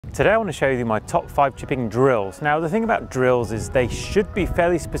Today I want to show you my top 5 chipping drills. Now the thing about drills is they should be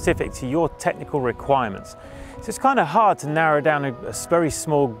fairly specific to your technical requirements. So it's kind of hard to narrow down a very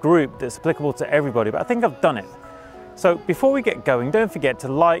small group that's applicable to everybody, but I think I've done it. So before we get going, don't forget to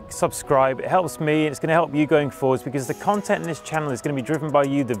like, subscribe. It helps me and it's going to help you going forwards because the content in this channel is going to be driven by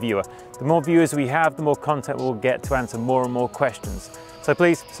you, the viewer. The more viewers we have, the more content we'll get to answer more and more questions. So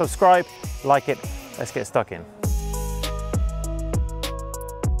please subscribe, like it. Let's get stuck in.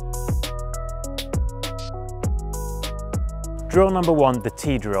 Drill number 1, the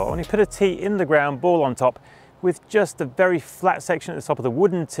T drill. When you put a T in the ground, ball on top, with just a very flat section at the top of the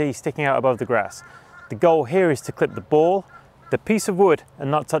wooden T sticking out above the grass. The goal here is to clip the ball, the piece of wood, and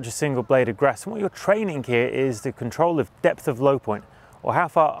not touch a single blade of grass. And what you're training here is the control of depth of low point, or how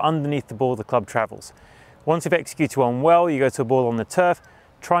far underneath the ball the club travels. Once you've executed one well, you go to a ball on the turf,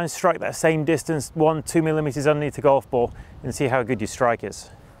 try and strike that same distance, 1-2 millimeters underneath the golf ball, and see how good your strike is.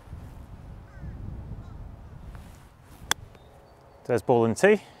 There's ball and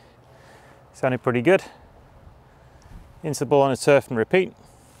tee, sounded pretty good. Into the ball on the turf and repeat.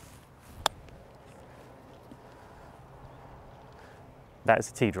 That is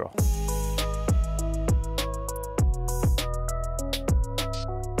a T drill.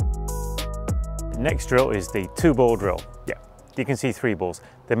 The next drill is the 2-ball drill. Yeah, you can see 3 balls.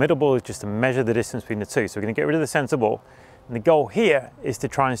 The middle ball is just to measure the distance between the two. So we're going to get rid of the center ball. And the goal here is to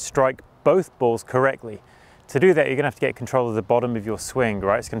try and strike both balls correctly. To do that, you're going to have to get control of the bottom of your swing,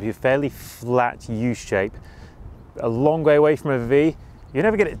 right? It's going to be a fairly flat U shape, a long way away from a V. You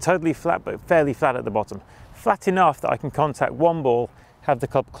never get it totally flat, but fairly flat at the bottom. Flat enough that I can contact one ball, have the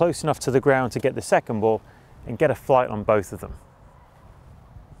club close enough to the ground to get the second ball, and get a flight on both of them.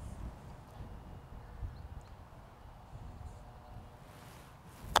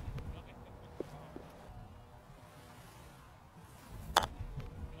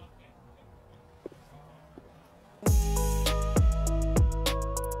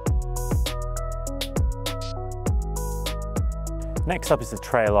 Next up is the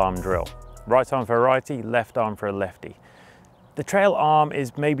trail arm drill. Right arm for a righty, left arm for a lefty. The trail arm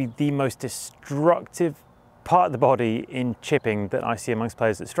is maybe the most destructive part of the body in chipping that I see amongst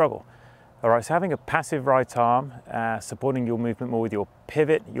players that struggle. All right, so having a passive right arm, supporting your movement more with your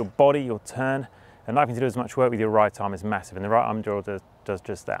pivot, your body, your turn, and not having to do as much work with your right arm is massive, and the right arm drill does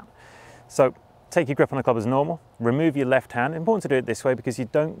just that. So take your grip on the club as normal, remove your left hand. Important to do it this way because you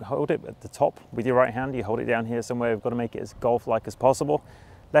don't hold it at the top with your right hand, you hold it down here somewhere. We've got to make it as golf-like as possible.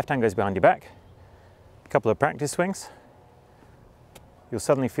 Left hand goes behind your back. A couple of practice swings. You'll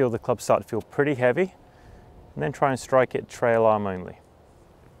suddenly feel the club start to feel pretty heavy, and then try and strike it trail arm only.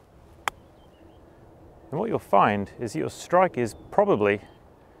 And what you'll find is that your strike is probably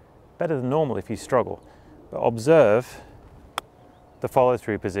better than normal if you struggle, but observe the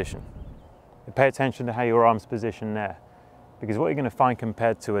follow-through position. And pay attention to how your arm's positioned there, because what you're going to find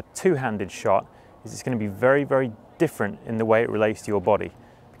compared to a two-handed shot is it's going to be very, very different in the way it relates to your body.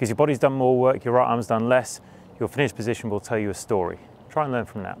 Because your body's done more work, your right arm's done less, your finished position will tell you a story. Try and learn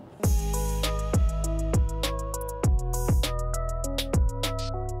from that.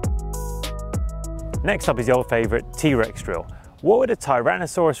 Next up is the old favorite T-Rex drill. What would a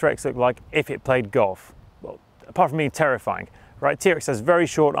Tyrannosaurus Rex look like if it played golf? Well, apart from being terrifying, right? T-Rex has very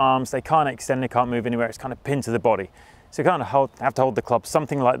short arms, they can't extend, they can't move anywhere, it's kind of pinned to the body. So you kind of have to hold the club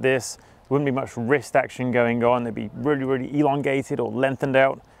something like this. There wouldn't be much wrist action going on, they'd be really, really elongated or lengthened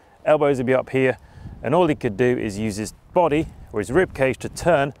out. Elbows would be up here, and all he could do is use his body or his rib cage to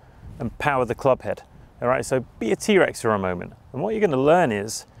turn and power the club head. All right, so be a T-Rex for a moment. And what you're going to learn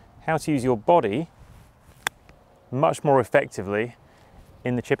is how to use your body much more effectively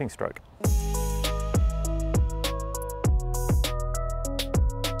in the chipping stroke.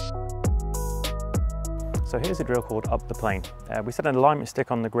 So here's a drill called up the plane. We set an alignment stick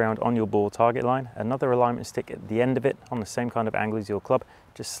on the ground on your ball target line, another alignment stick at the end of it on the same kind of angle as your club,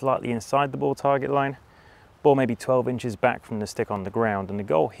 just slightly inside the ball target line. Ball maybe 12 inches back from the stick on the ground, and the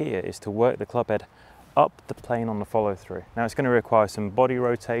goal here is to work the club head up the plane on the follow through. Now it's going to require some body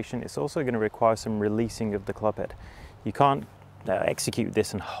rotation, it's also going to require some releasing of the club head. You can't execute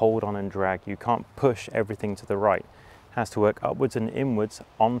this and hold on and drag, you can't push everything to the right. It has to work upwards and inwards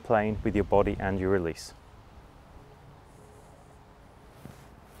on plane with your body and your release.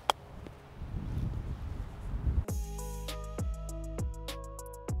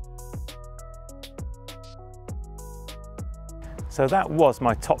 So that was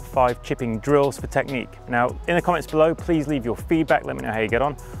my top 5 chipping drills for technique. Now, in the comments below, please leave your feedback, let me know how you get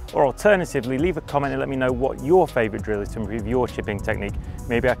on, or alternatively, leave a comment and let me know what your favorite drill is to improve your chipping technique.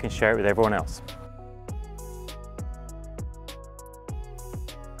 Maybe I can share it with everyone else.